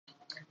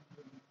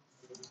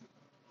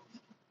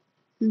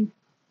Hmm.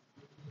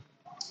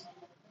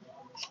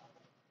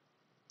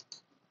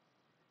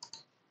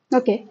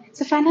 Okay.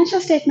 So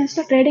financial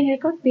స్టేట్మెంట్స్‌లో trading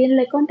account,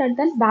 PL account and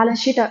then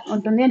balance sheet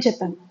ఉంటుంది అని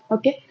చెప్పాను.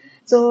 Okay.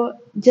 So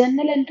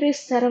journal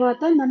entries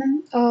తర్వాత మనం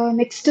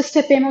next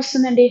step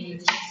ఏమొస్తుందండి?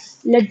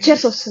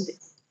 Ledgers వస్తుంది.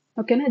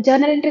 ఓకేనా?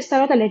 జర్నల్ ఎంట్రీస్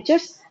తర్వాత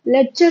లెడ్జర్స్.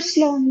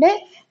 లెడ్జర్స్‌లో ఉండే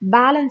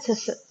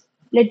balances.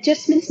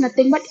 Ledgers means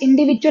nothing but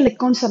individual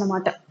accounts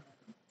అనమాట.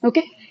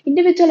 ఓకే.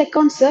 ఇండివిడ్యువల్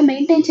అకౌంట్స్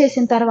మెయింటైన్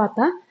చేసిన తర్వాత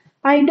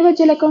ఆ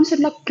ఇండివిడ్యువల్ అకౌంట్స్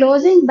ఉన్న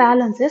క్లోజింగ్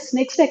బ్యాలెన్సెస్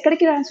నెక్స్ట్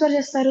ఎక్కడికి ట్రాన్స్ఫర్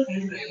చేస్తారు?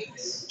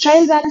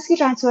 ట్రయల్ బ్యాలెన్స్‌కి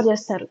ట్రాన్స్ఫర్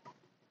చేస్తారు.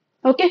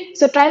 Okay.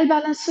 So trial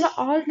బ్యాలెన్స్‌లో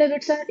all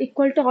debits are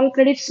equal to all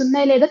credits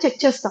ఉన్నాయో లేదో చెక్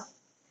చేస్తాం.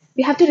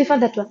 We have to refer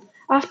that one.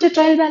 After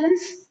trial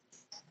balance,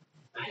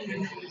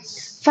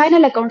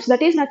 final accounts,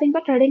 that is nothing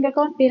but trading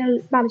account, P&L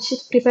balance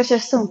sheet prepare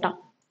చేస్తూ ఉంటాం.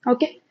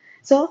 Okay.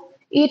 So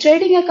ఈ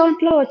trading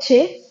అకౌంట్లో వచ్చే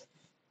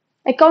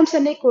accounts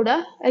అన్ని కూడా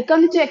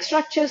ఎక్కడి నుంచి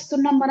ఎక్స్ట్రాక్ట్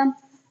చేస్తున్నాం మనం?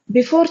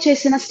 బిఫోర్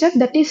చేసిన step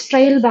that is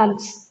trial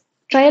balance.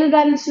 Trial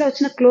బ్యాలెన్స్లో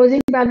వచ్చిన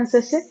క్లోజింగ్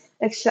బ్యాలెన్సెస్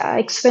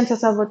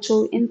ఎక్స్పెన్సెస్ అవ్వచ్చు,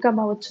 ఇన్కమ్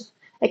అవ్వచ్చు,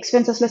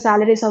 ఎక్స్పెన్సెస్లో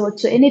శాలరీస్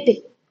అవ్వచ్చు,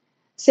 ఎనీథింగ్.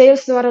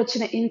 సేల్స్ ద్వారా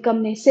వచ్చిన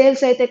ఇన్కమ్ని,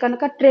 సేల్స్ అయితే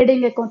కనుక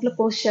ట్రేడింగ్ అకౌంట్లో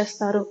పోస్ట్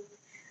చేస్తారు.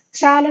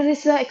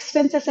 శాలరీస్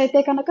ఎక్స్పెన్సెస్ అయితే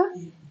కనుక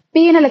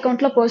పిఎన్ఎల్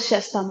అకౌంట్లో పోస్ట్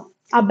చేస్తాము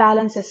ఆ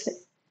బ్యాలెన్సెస్.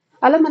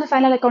 అలా మన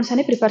ఫైనల్ అకౌంట్స్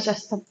అని ప్రిపేర్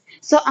చేస్తాం.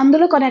 సో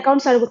అందులో కొన్ని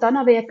అకౌంట్స్ అడుగుతాను,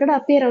 అవి ఎక్కడ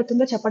అపియర్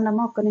అవుతుందో చెప్పండి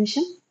అమ్మా ఒక్క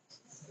నిమిషం.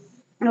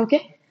 Okay.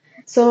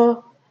 So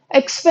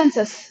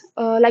expenses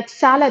like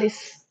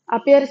salaries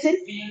appears in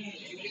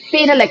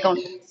P&L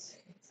account.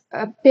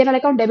 P&L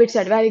account debit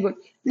side, very good.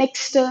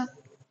 Next,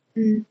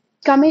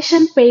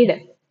 commission paid.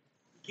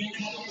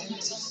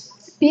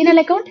 P&L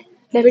account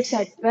debit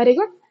side, very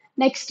good.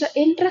 Next,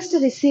 interest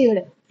received.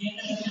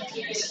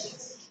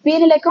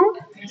 P&L account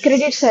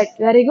credit side,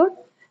 very good.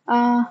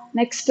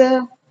 Next,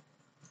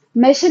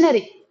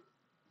 machinery,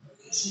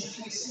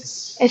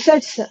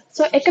 assets.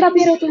 So ఎక్కడ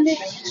appear అవుతుంది?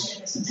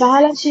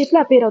 Balance షీట్లో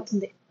appear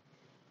అవుతుంది.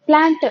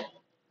 Plant,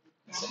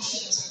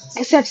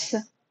 assets,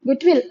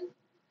 goodwill,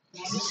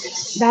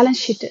 balance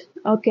sheet.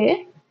 Okay.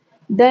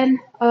 Then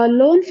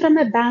loan from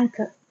a bank,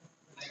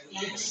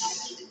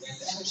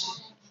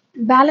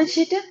 balance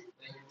sheet,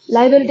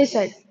 liability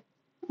side.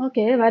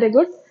 Okay, very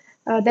good.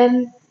 Then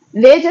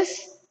wages,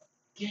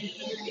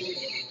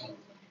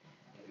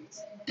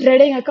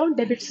 trading account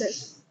debit side.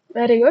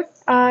 Very good.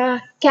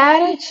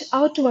 Carriage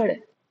outward,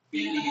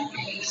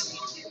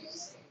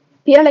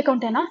 P&L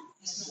account ఏనా?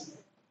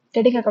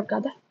 Trading account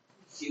కాదా?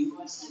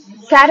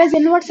 Carriage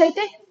inwards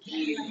అయితే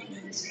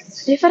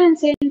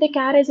difference ఏంటి?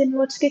 Carriage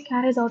inwards కి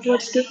carriage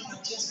outwards కి?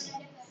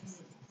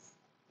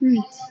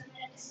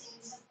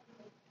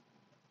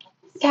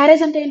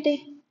 Carriage అంటే ఏంటి?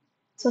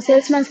 So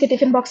sales man's కి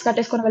tiffin box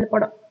కట్టేసుకొని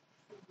వెళ్ళిపోవడం,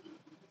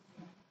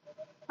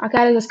 ఆ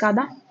క్యారేజెస్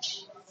కాదా?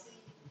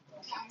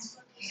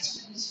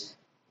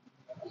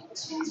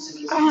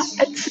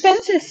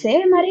 ఎక్స్పెన్సెస్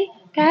మరి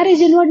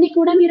క్యారేజ్ ఇన్వర్డ్ ని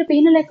కూడా మీరు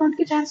పీఎన్ఎల్ అకౌంట్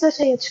కి ట్రాన్స్ఫర్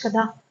చేయొచ్చు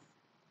కదా.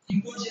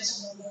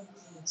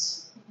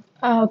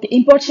 ఓకే,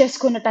 ఇంపోర్ట్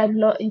చేసుకున్న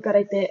టైంలో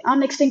ఇంకరైతే.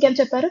 నెక్స్ట్ ఇంకేం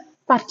చెప్పారు?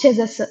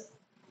 పర్చేజెస్,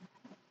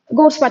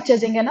 గూడ్స్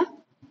పర్చేజింగ్ ఏనా?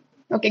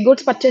 ఓకే,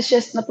 గూడ్స్ పర్చేస్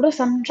చేస్తున్నప్పుడు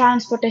some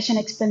transportation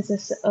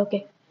expenses. Okay.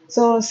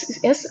 So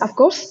yes of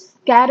course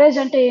carriage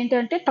అంటే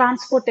ఏంటంటే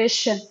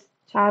ట్రాన్స్పోర్టేషన్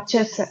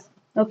చార్జెస్.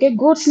 ఓకే,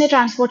 గూడ్స్ ని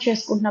ట్రాన్స్పోర్ట్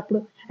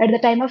చేసుకుంటున్నప్పుడు at the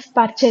time of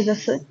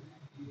purchases.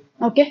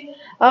 Okay.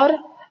 Are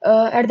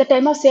at the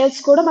time of sales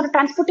కూడా మనం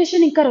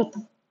transportation incur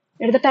అవుతాం.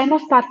 At the time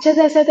of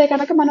purchases అయితే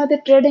కనుక మనం అది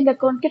ట్రేడింగ్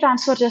అకౌంట్ కి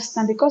ట్రాన్స్ఫర్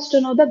చేస్తాం because to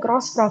know the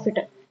gross profit,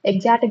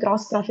 exact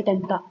gross profit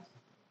ఎంత.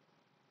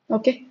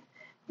 Okay.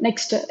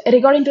 Next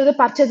regarding to the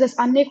purchases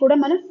అన్నీ కూడా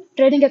మనం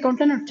ట్రేడింగ్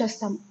అకౌంట్లో నోట్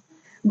చేస్తాము.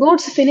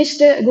 గూడ్స్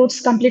ఫినిష్డ్ గూడ్స్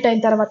కంప్లీట్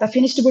అయిన తర్వాత,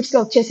 ఫినిష్డ్ గూడ్స్గా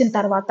వచ్చేసిన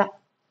తర్వాత,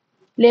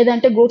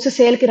 లేదంటే గూడ్స్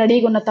సేల్కి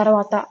రెడీగా ఉన్న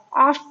తర్వాత,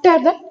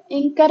 ఆఫ్టర్ దట్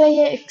ఇంకర్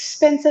అయ్యే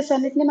ఎక్స్పెన్సెస్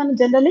అన్నిటిని మనం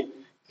జనరల్లీ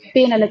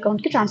పిఎన్ఎల్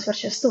అకౌంట్కి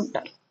ట్రాన్స్ఫర్ చేస్తూ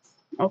ఉంటారు.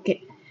 Okay,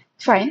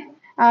 fine.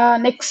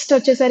 నెక్స్ట్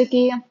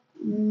వచ్చేసరికి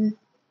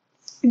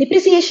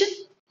depreciation,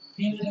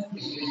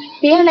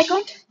 PNL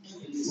account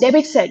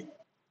debit side.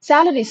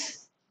 Salaries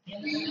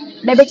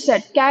debit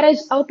side.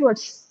 Carriage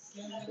outwards,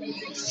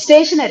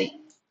 stationery,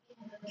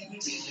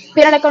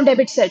 PNL account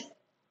debit side.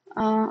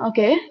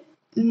 Okay,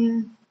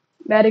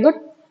 very good.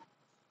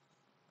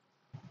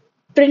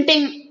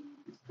 Printing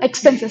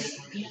expenses,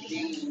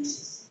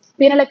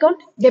 P&L account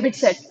debit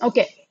side.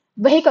 Okay.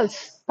 Vehicles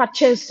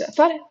purchased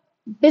for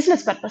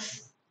business purpose.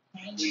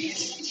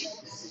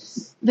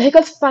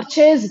 Vehicles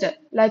purchased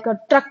like a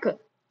truck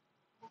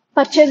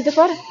purchased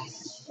for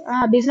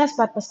business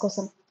purpose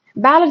కోసం.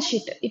 Balance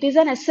sheet, it is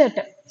an asset,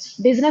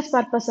 business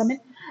purpose అని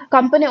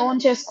company own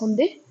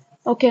చేసుకుంది.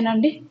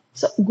 ఓకేనండి.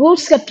 So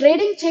goods గా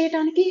trading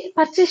చేయడానికి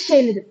purchase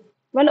చేయలేదు,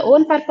 వాళ్ళు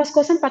own purpose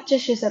కోసం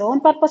purchase చేశారు.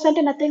 ఓన్ పర్పస్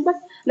అంటే నథింగ్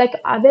బట్ లైక్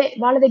అదే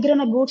వాళ్ళ దగ్గర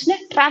ఉన్న గూడ్స్ ని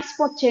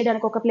ట్రాన్స్పోర్ట్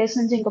చేయడానికి ఒక ప్లేస్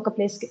నుంచి ఇంకొక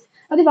ప్లేస్ కి.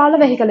 అది వాళ్ళ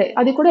వెహికలే,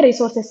 అది కూడా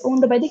resources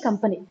owned by the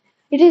company.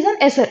 It is an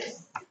asset.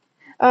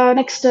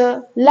 Next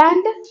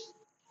land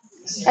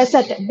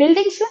asset,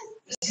 buildings,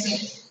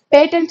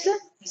 patents,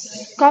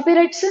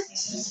 copyrights,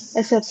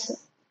 assets.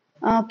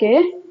 Okay.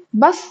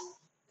 Bus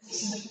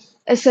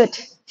asset,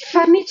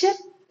 furniture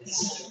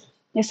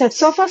assets,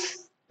 sofas,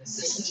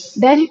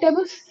 dining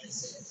tables,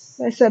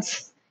 assets,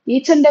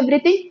 each and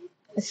everything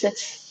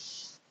assets.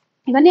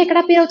 ఇవన్నీ ఎక్కడ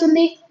appear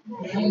అవుతుంది?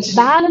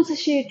 Balance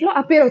sheet లో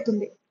appear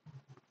అవుతుంది.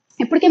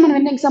 ఇప్పటికే మనం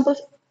ఎన్ని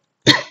examples,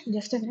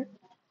 just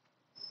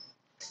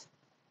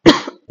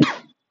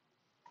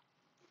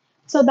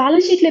so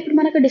balance sheet లో ఇప్పుడు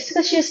మనకు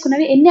డిస్కస్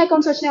చేసుకున్నవి ఎన్ని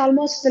అకౌంట్స్ వచ్చినాయి?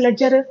 ఆల్మోస్ట్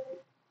లెడ్జర్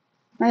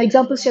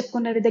ఎగ్జాంపుల్స్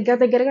చెప్పుకున్నవి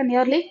దగ్గరగా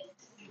నియర్లీ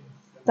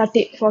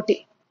 30-40.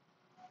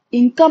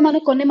 ఇంకా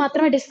మనం కొన్ని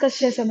మాత్రమే డిస్కస్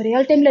చేసాం.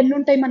 రియల్ టైంలో ఎన్ని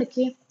ఉంటాయి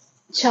మనకి?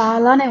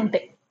 చాలానే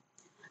ఉంటాయి.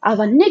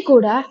 అవన్నీ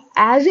కూడా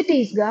యాజ్ ఇట్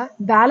ఈస్గా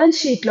బ్యాలెన్స్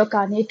షీట్లో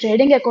కానీ,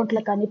 ట్రేడింగ్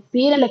అకౌంట్లో కానీ,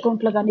 పీఎల్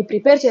అకౌంట్లో కానీ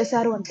ప్రిపేర్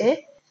చేశారు అంటే,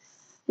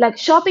 లైక్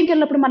షాపింగ్కి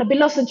వెళ్ళినప్పుడు మన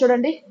బిల్ వస్తుంది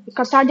చూడండి,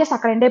 ఇక్కడ స్టార్ట్ చేస్తే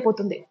అక్కడ ఎండ్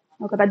అయిపోతుంది,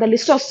 ఒక పెద్ద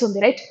లిస్ట్ వస్తుంది,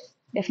 రైట్?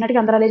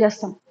 డెఫినెట్గా అందరూ అదే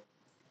చేస్తాం.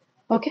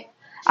 ఓకే,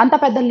 అంత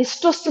పెద్ద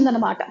లిస్ట్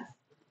వస్తుందన్నమాట.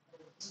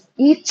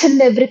 ఈచ్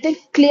అండ్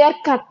ఎవ్రీథింగ్ క్లియర్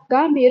కట్గా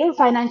మీరు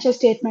ఫైనాన్షియల్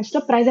స్టేట్మెంట్స్లో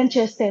ప్రజెంట్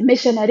చేస్తే,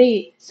 machinery,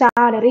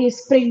 salaries,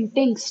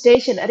 printing,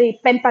 stationery,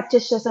 pen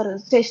purchase చేశారు,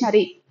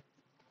 స్టేషనరీ,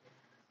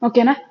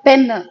 ఓకేనా,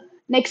 pen,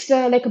 next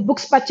like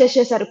books purchase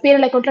చేశారు,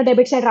 పీరియడ్ అకౌంట్లో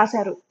డెబిట్ సైడ్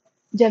రాశారు.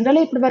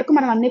 జనరల్లీ ఇప్పటి వరకు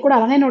మనం అన్ని కూడా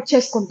అలానే నోట్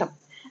చేసుకుంటాం.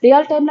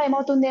 రియల్ టైంలో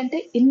ఏమవుతుంది అంటే,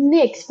 ఇన్ని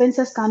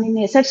ఎక్స్పెన్సెస్ కానీ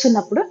ఇన్ని ఎసెట్స్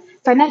ఉన్నప్పుడు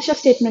ఫైనాన్షియల్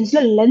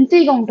స్టేట్మెంట్స్లో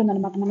లెంతీగా ఉంటుంది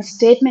అనమాట మన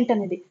స్టేట్మెంట్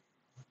అనేది.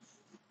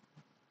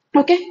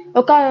 ఓకే,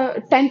 ఒక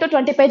 10 to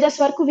 20 pages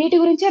వరకు వీటి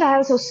గురించే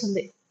రాయాల్సి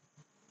వస్తుంది.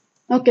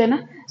 ఓకేనా,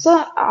 సో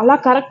అలా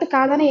కరెక్ట్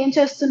కాదని ఏం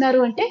చేస్తున్నారు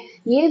అంటే,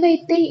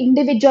 ఏవైతే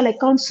ఇండివిజువల్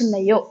అకౌంట్స్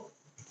ఉన్నాయో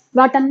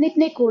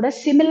వాటన్నిటినీ కూడా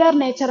సిమిలర్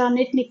నేచర్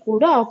అన్నిటినీ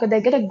కూడా ఒక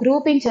దగ్గర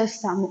గ్రూపింగ్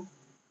చేస్తాము.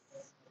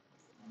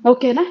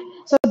 ఓకేనా,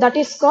 so that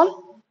is call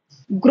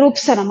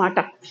groups అనమాట.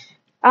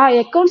 ఆ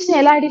అకౌంట్స్ని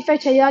ఎలా ఐడెంటిఫై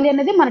చేయాలి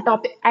అనేది మన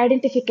topic,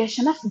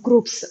 identification of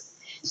groups.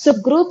 So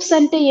groups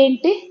అంటే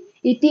ఏంటి?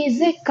 It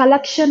is a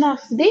collection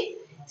of the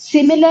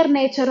similar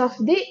nature of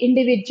the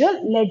individual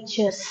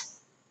ledgers.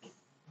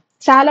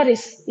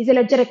 Salaries is a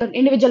ledger account,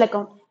 individual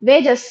account.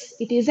 Wages,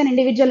 it is an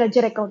individual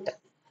ledger account.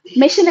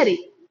 Machinery,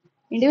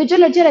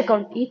 individual ledger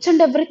account. Each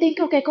and everything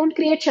ఒక account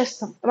create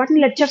చేస్తాం, వాటిని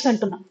ledgers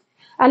అంటున్నాం.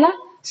 అలా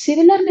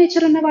similar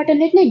nature ఉన్న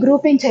వాటన్నిటిని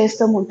grouping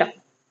చేస్తూ ఉంటాం.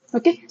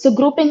 Okay, so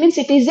grouping means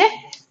it is a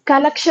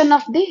collection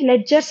of the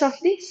ledgers of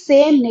the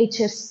same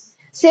nature's.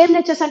 Same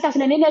nature's అంటే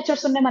అసలు ఎన్ని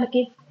నేచర్స్ ఉన్నాయి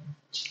మనకి?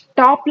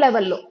 టాప్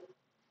లెవెల్లో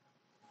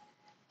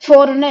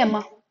 4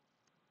 ఉన్నాయమ్మా.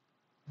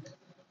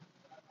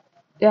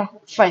 Yeah,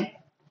 fine.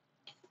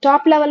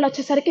 టాప్ లెవెల్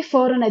వచ్చేసరికి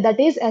 4 ఉన్నాయి.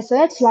 That is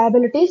assets,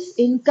 liabilities,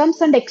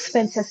 incomes and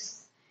expenses.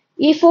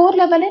 ఈ 4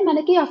 లెవెలే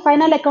మనకి ఆ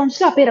ఫైనల్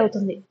అకౌంట్స్లో అపేర్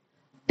అవుతుంది,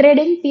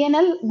 ట్రేడింగ్,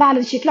 పిఎన్ఎల్,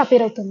 బ్యాలెన్స్ షీట్లో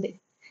అపేర్ అవుతుంది.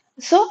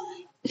 సో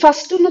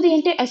ఫస్ట్ ఉన్నది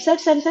ఏంటి?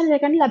 Assets and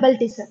second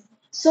liabilities.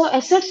 So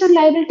assets and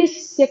liabilities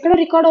ఎక్కడ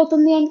రికార్డ్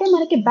అవుతుంది అంటే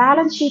మనకి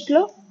బ్యాలెన్స్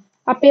షీట్లో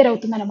అపేర్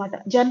అవుతుంది అనమాట.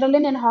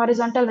 జనరల్లీ నేను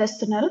హారిజాంటల్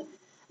వేస్తున్నాను,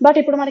 బట్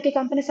ఇప్పుడు మనకి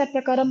కంపెనీ సెట్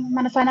ప్రకారం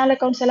మన ఫైనల్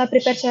అకౌంట్స్ ఎలా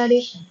ప్రిపేర్ చేయాలి?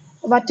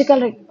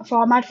 వర్టికల్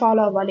ఫార్మాట్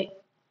ఫాలో అవ్వాలి.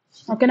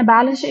 ఓకేనా,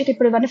 బ్యాలెన్స్ షీట్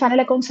ఇప్పుడు ఇవన్నీ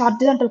ఫైనల్ అకౌంట్స్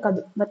హారిజాంటల్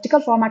కాదు,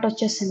 వర్టికల్ ఫార్మాట్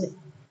వచ్చేసింది.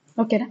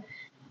 ఓకేనా,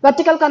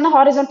 వర్టికల్ కన్నా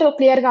హారిజాంటల్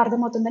క్లియర్గా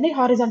అర్థమవుతుందని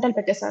హారిజాంటల్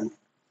పెట్టేశాను.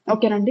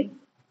 ఓకేనండి.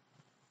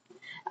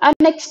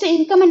 And next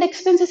income and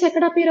expenses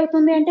ఎక్కడ అపీర్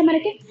అవుతుంది అంటే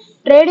మనకి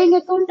ట్రేడింగ్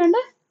అకౌంట్ అండ్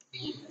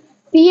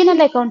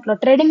పిఎన్ఎల్ అకౌంట్లో.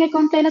 ట్రేడింగ్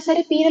అకౌంట్లో అయినా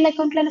సరే, పిఎన్ఎల్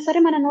అకౌంట్లో అయినా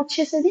సరే మనం నోట్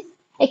చేసేది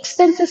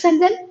expenses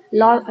and then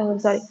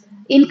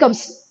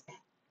incomes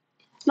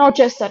note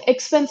చేస్తారు,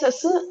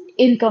 ఎక్స్పెన్సెస్,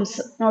 ఇన్కమ్స్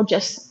నోట్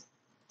చేస్తాం.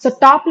 సో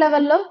టాప్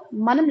లెవెల్లో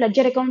మనం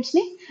లెడ్జర్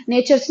అకౌంట్స్ని,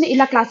 నేచర్స్ని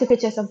ఇలా క్లాసిఫై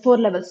చేస్తాం, 4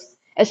 levels: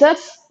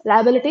 assets,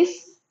 liabilities,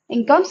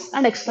 incomes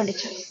and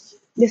expenditure.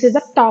 This is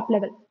the top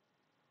level.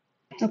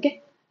 Okay,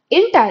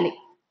 in Tally,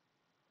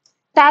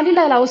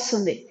 టాలీలో ఎలా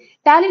వస్తుంది?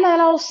 టాలీలో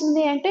ఎలా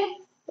వస్తుంది అంటే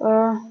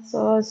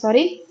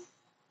sorry,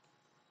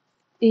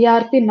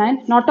 ERP 9,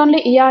 not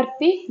only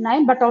ERP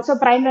 9 but also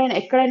prime line,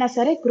 ఎక్కడైనా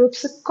సరే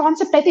గ్రూప్స్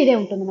కాన్సెప్ట్ అయితే ఇదే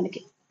ఉంటుంది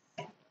మనకి.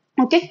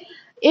 ఓకే,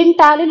 ఇన్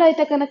టాలీలో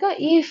అయితే కనుక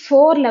ఈ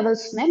 4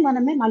 levelsనే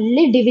మనమే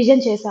మళ్ళీ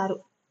డివిజన్ చేశారు.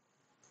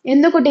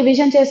 ఎందుకు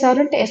డివిజన్ చేశారు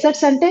అంటే,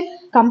 ఎసెట్స్ అంటే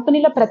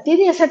కంపెనీలో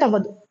ప్రతిదీ ఎసెట్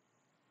అవ్వదు,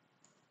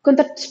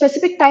 కొంత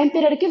స్పెసిఫిక్ టైం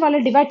పీరియడ్కి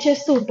వాళ్ళు డివైడ్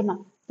చేస్తూ ఉంటున్నాం.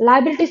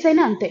 లయబిలిటీస్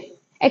అయినా అంతే,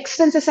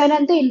 ఎక్స్పెన్సెస్ అయినా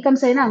అంతే,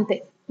 ఇన్కమ్స్ అయినా అంతే,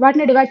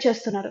 వాటిని డివైడ్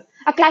చేస్తున్నారు.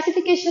 ఆ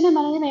క్లాసిఫికేషన్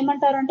మనల్ని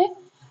ఏమంటారు అంటే,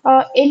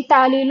 ఇన్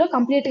టాలీలో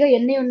కంప్లీట్గా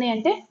ఎన్ని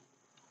ఉన్నాయంటే,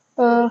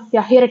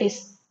 హియర్ ఇట్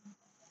ఈస్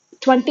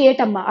 28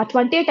 అమ్మా. ఆ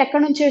 28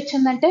 ఎక్కడి నుంచి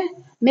వచ్చిందంటే,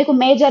 మీకు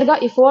మేజర్గా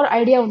ఈ 4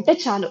 ఐడియా ఉంటే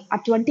చాలు, ఆ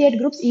 28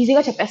 గ్రూప్స్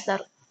ఈజీగా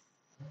చెప్పేస్తారు.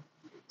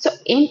 So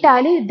in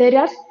Tally there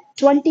are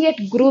 28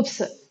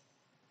 groups.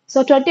 So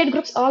 28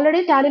 groups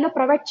already టాలీలో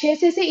provide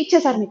చేసేసి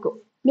ఇచ్చేసారు మీకు,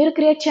 మీరు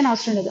క్రియేట్ చేయని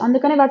అవసరం లేదు.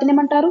 అందుకనే వాటిని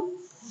ఏమంటారు?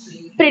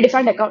 ప్రీ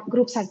డిఫైన్డ్ అకౌంట్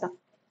గ్రూప్స్ అంటాం.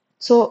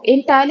 So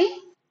in Tally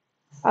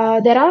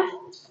there are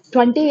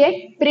 28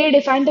 pre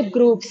defined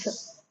groups.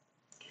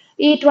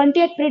 ఈ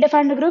 28 ప్రీ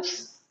డిఫైన్డ్ గ్రూప్స్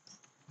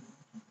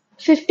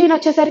 15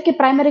 వచ్చేసరికి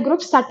ప్రైమరీ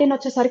గ్రూప్స్, 13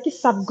 వచ్చేసరికి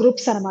సబ్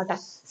గ్రూప్స్ అనమాట.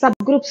 Sub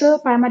groups,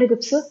 primary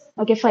groups,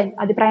 okay fine.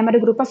 అది ప్రైమరీ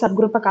గ్రూపా సబ్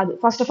గ్రూపా కాదు.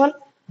 ఫస్ట్ ఆఫ్ ఆల్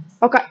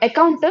ఒక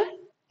అకౌంట్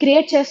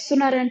క్రియేట్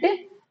చేస్తున్నారంటే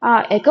ఆ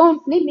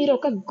అకౌంట్ని మీరు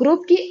ఒక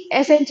గ్రూప్కి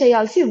అసైన్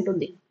చేయాల్సి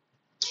ఉంటుంది.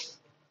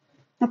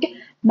 ఓకే,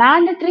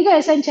 మ్యాండటరీగా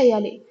అసైన్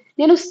చేయాలి.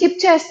 నేను స్కిప్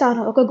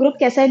చేస్తాను, ఒక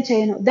గ్రూప్కి అసైన్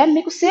చేయను, దెన్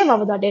మీకు సేవ్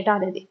అవ్వదు ఆ డేటా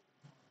అనేది.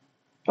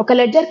 ఒక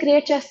లెడ్జర్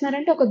క్రియేట్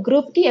చేస్తున్నారంటే ఒక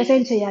గ్రూప్ కి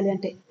అసైన్ చేయాలి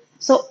అంటే.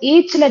 So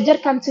each ledger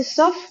consist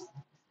of,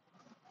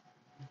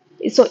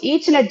 so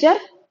each ledger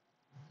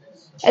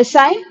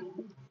assign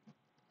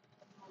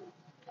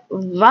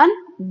one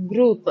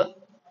group.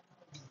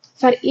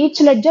 For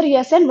each ledger you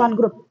assign one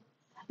group.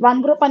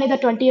 One group అనేది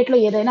 28 లో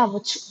ఏదైనా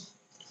అవ్వచ్చు.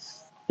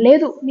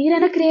 లేదు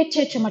మీరైనా క్రియేట్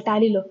చేయొచ్చు మా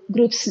టాలీలో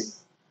groups.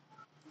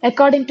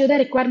 According to the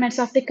requirements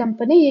of the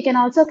company you can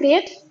also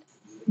create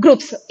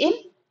groups in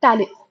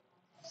Tally.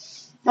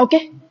 Okay,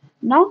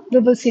 now we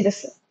will see this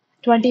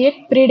 28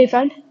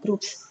 predefined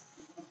groups.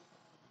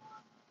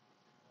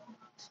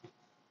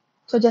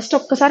 So just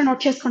ఒక్కసారి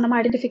note చేసుకున్నామా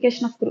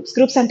identification of groups.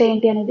 Groups అంటే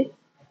ఏంటి అనేది.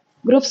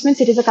 Groups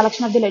means it is a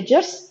collection of the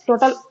ledgers.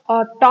 Total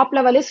top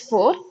level is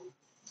 4.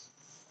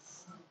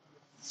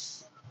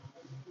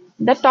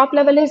 The top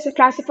level is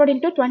classified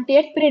into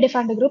 28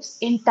 predefined groups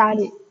in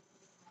Tally.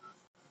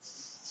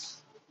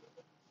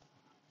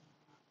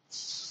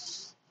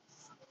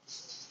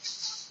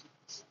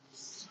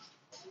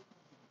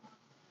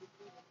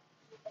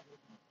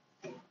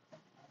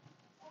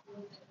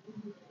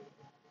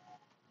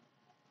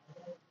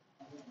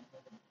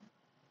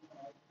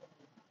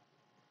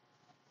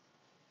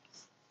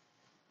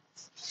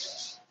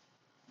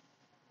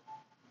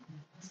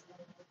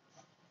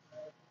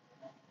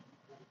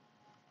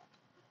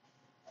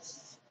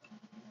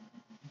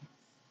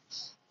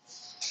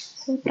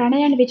 So Pranay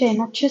and Vijay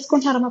note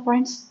చేసుకుంటున్నారా మా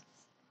points.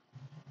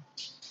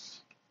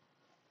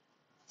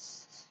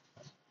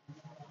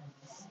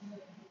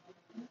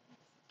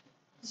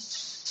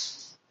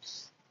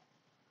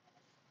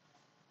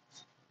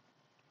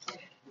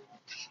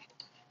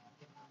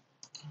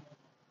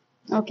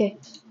 Okay,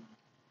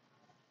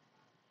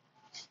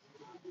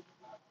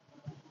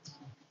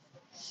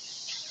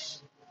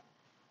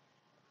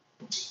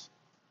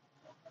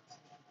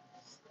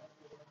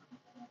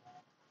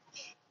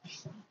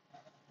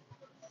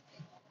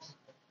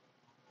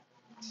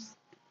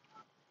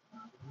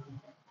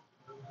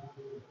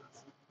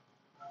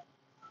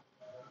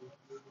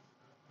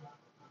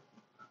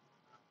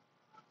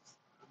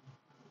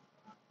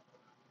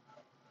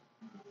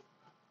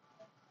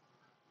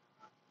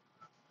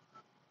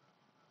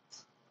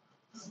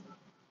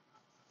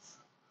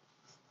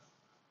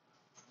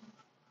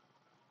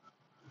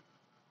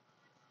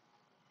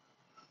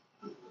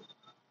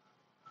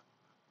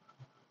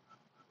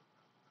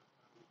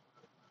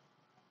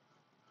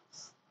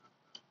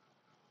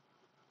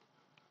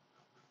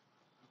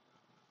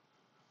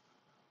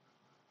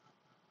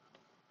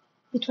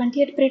 ఈ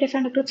 28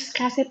 predefined groups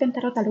class అయిపోయిన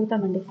తర్వాత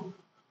అడుగుతామండి.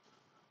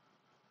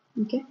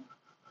 Okay,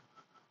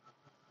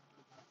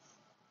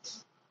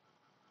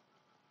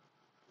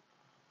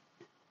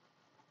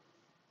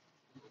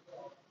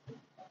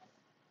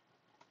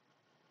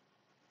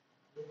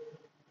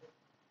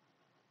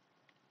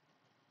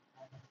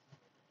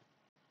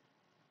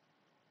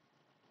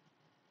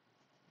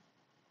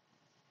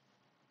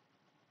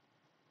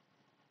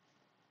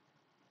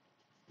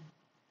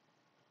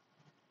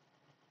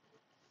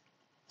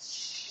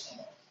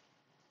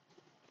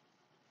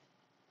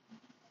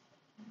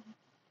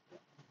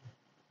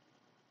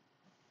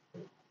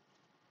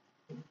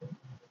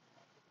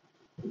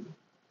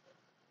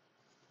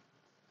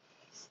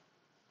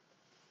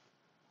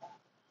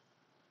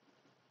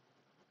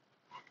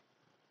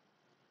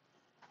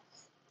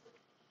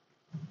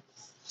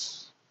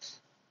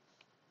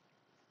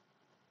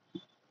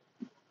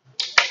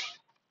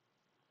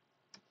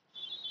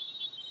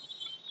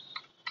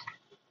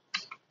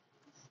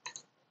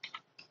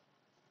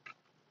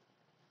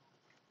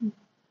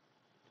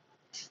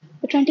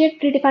 the 28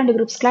 predefined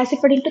groups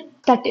classified into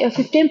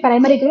 15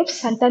 primary groups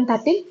and then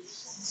 13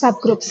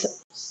 subgroups.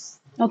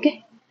 Okay,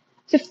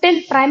 15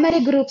 primary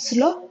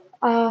గ్రూప్స్లో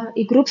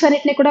ఈ groups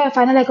అన్నిటిని కూడా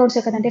final accounts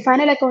కదండి.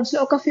 ఫైనల్ అకౌంట్స్లో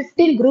ఒక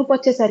 15 గ్రూప్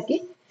వచ్చేసరికి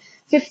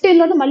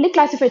 15లోనూ మళ్ళీ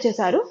క్లాసిఫై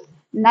చేశారు.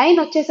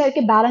 9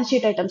 వచ్చేసరికి balance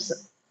sheet items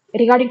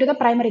regarding to the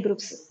primary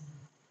groups.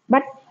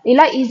 But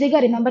ఇలా ఈజీగా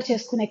రిమెంబర్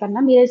చేసుకునే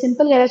కన్నా మీరు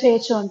సింపుల్గా ఎలా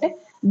చేయొచ్చు అంటే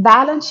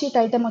బ్యాలెన్స్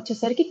షీట్ ఐటమ్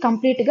వచ్చేసరికి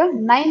కంప్లీట్గా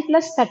 9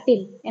 +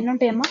 13 ఎన్ని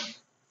ఉంటాయమ్మా?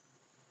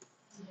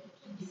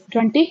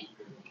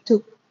 22.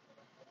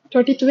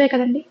 22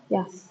 కదండి.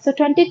 Yeah, so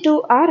 22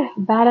 are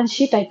balance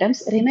sheet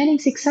items,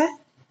 remaining 6 are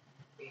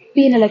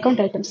P&L account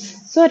items.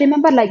 So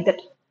remember like that.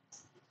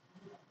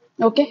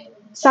 Okay,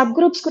 sub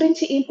groups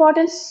గురించి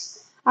ఇంపార్టెన్స్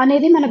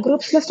అనేది మన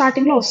గ్రూప్స్లో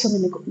స్టార్టింగ్లో వస్తుంది.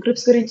 మీకు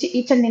గ్రూప్స్ గురించి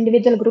ఈచ్ అండ్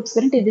ఇండివిజువల్ గ్రూప్స్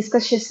గురించి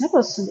డిస్కస్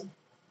చేసినప్పుడు వస్తుంది.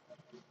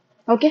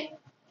 Okay,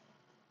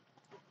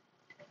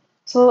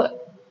 so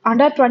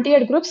under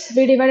 28 groups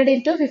we divided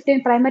into 15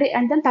 primary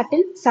and then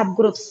 13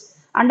 subgroups.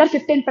 Under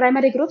 15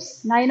 primary groups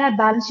 9 are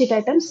balance sheet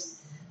items,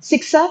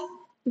 6 are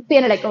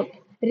P&L account.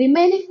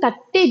 Remaining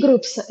 30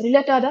 groups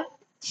related to the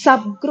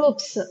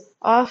subgroups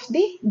of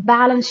the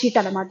balance sheet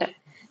అనమాట.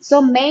 So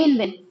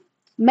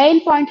main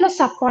పాయింట్లో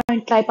sub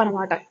point type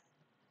అనమాట.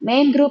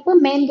 Main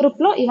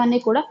గ్రూప్లో ఇవన్నీ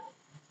కూడా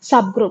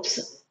sub groups.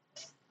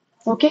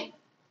 Okay,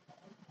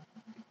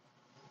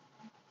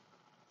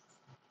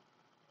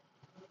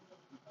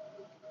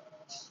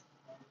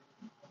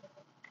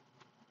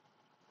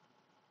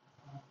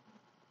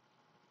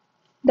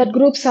 that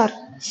groups are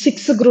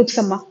 6 groups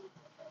అమ్మా.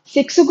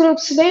 6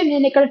 గ్రూప్స్‌వే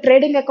నేను ఇక్కడ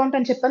trading account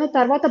అని చెప్పాను.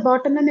 తర్వాత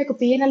బాటమ్‌లో మీకు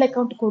P&L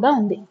అకౌంట్ కూడా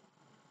ఉంది.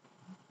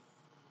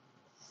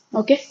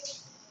 Okay.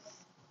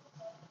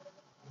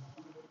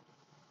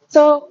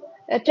 So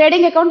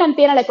trading account and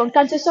P&L account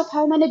consists of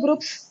how many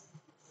groups?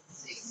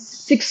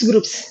 6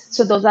 groups.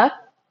 So those are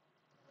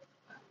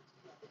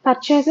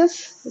purchases,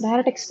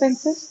 direct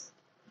expenses,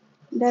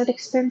 direct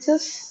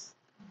expenses,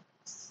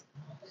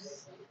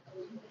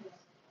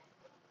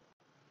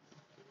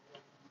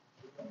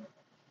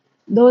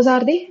 those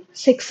are the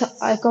 6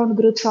 account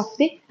groups of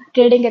the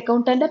trading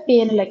account and the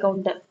P&L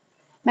account.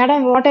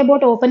 Madam, what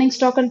about opening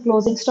stock and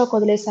closing stock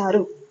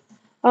వదిలేశారు?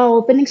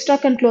 Opening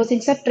stock and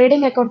closing stock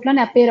trading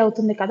అకౌంట్లోనే appear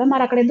అవుతుంది కదా,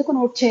 మరి అక్కడ ఎందుకు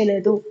note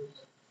చేయలేదు?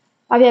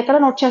 అవి ఎక్కడ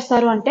note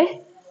చేస్తారు అంటే,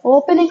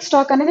 ఓపెనింగ్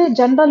స్టాక్ అనేది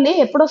జనరల్లీ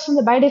ఎప్పుడు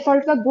వస్తుంది? బై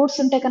డిఫాల్ట్గా గూడ్స్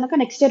ఉంటే కనుక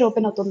నెక్స్ట్ ఇయర్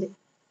ఓపెన్ అవుతుంది.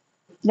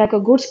 లైక్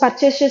గూడ్స్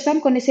పర్చేస్ చేసాం,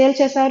 కొన్ని సేల్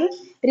చేశారు,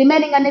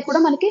 రిమైనింగ్ అన్ని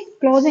కూడా మనకి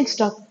క్లోజింగ్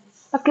స్టాక్.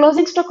 ఆ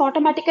క్లోజింగ్ స్టాక్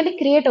ఆటోమేటికల్లీ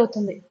క్రియేట్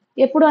అవుతుంది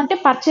ఎప్పుడు అంటే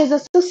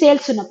పర్చేజెస్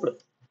సేల్స్ ఉన్నప్పుడు.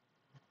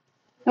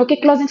 Okay,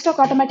 closing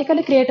stock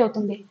automatically create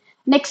అవుతుంది.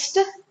 నెక్స్ట్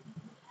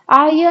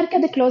ఆ ఇయర్కి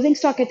అది క్లోజింగ్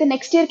స్టాక్ అయితే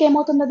నెక్స్ట్ ఇయర్కి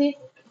ఏమవుతుంది? అది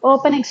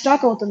ఓపెనింగ్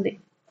స్టాక్ అవుతుంది.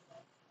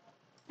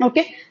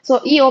 ఓకే, సో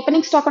ఈ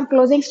opening stock and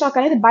closing stock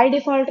అనేది బై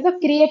డిఫాల్ట్గా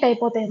క్రియేట్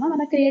అయిపోతాయేమో,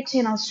 మనం క్రియేట్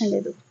చేయని అవసరం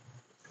లేదు.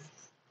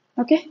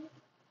 Okay,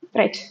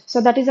 right. So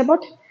that is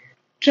about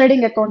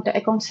trading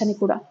accounts అని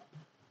కూడా.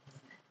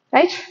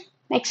 Right,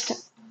 next.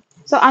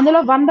 సో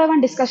అందులో 1 by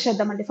 1 డిస్కస్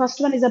చేద్దామండి.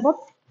 First one is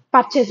about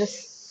purchases.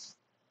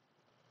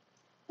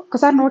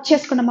 ఒకసారి నోట్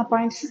చేసుకున్నాం ఆ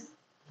పాయింట్స్.